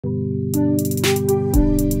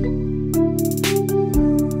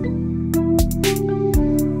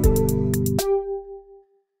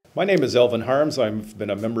My name is Elvin Harms. I've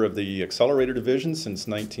been a member of the Accelerator Division since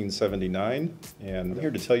 1979, and I'm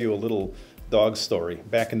here to tell you a little dog story.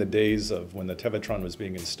 Back in the days of when the Tevatron was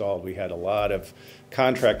being installed, we had a lot of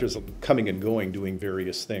contractors coming and going doing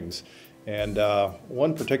various things. And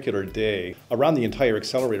one particular day, around the entire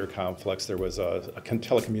accelerator complex, there was a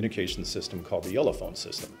telecommunication system called the yellow phone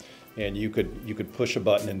system. And you could push a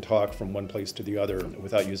button and talk from one place to the other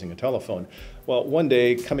without using a telephone. Well, one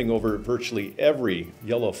day, coming over virtually every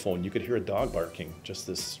yellow phone, you could hear a dog barking, just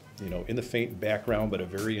this, in the faint background, but a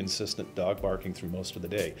very insistent dog barking through most of the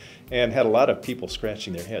day. And had a lot of people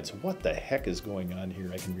scratching their heads. What the heck is going on here?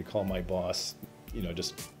 I can recall my boss,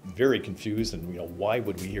 just very confused and, why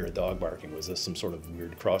would we hear a dog barking? Was this some sort of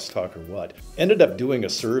weird crosstalk or what? Ended up doing a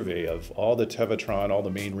survey of all the Tevatron, all the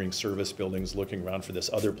main ring service buildings, looking around for this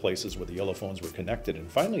other places where the yellow phones were connected.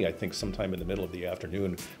 And finally, I think sometime in the middle of the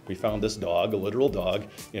afternoon, we found this dog, a literal dog,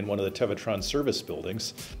 in one of the Tevatron service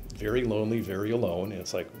buildings. Very lonely, very alone. And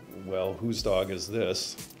it's like, well, whose dog is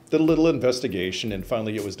this? Did a little investigation, and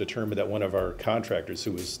finally it was determined that one of our contractors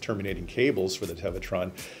who was terminating cables for the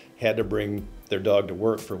Tevatron had to bring their dog to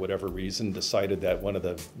work for whatever reason, decided that one of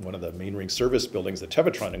the main ring service buildings, the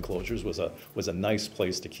Tevatron enclosures, was a nice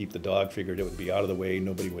place to keep the dog, figured it would be out of the way,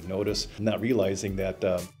 nobody would notice, not realizing that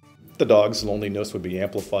the dog's loneliness would be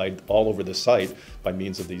amplified all over the site by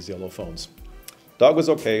means of these yellow phones. Dog was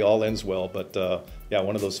okay, all ends well, but yeah,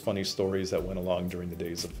 one of those funny stories that went along during the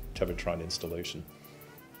days of Tevatron installation.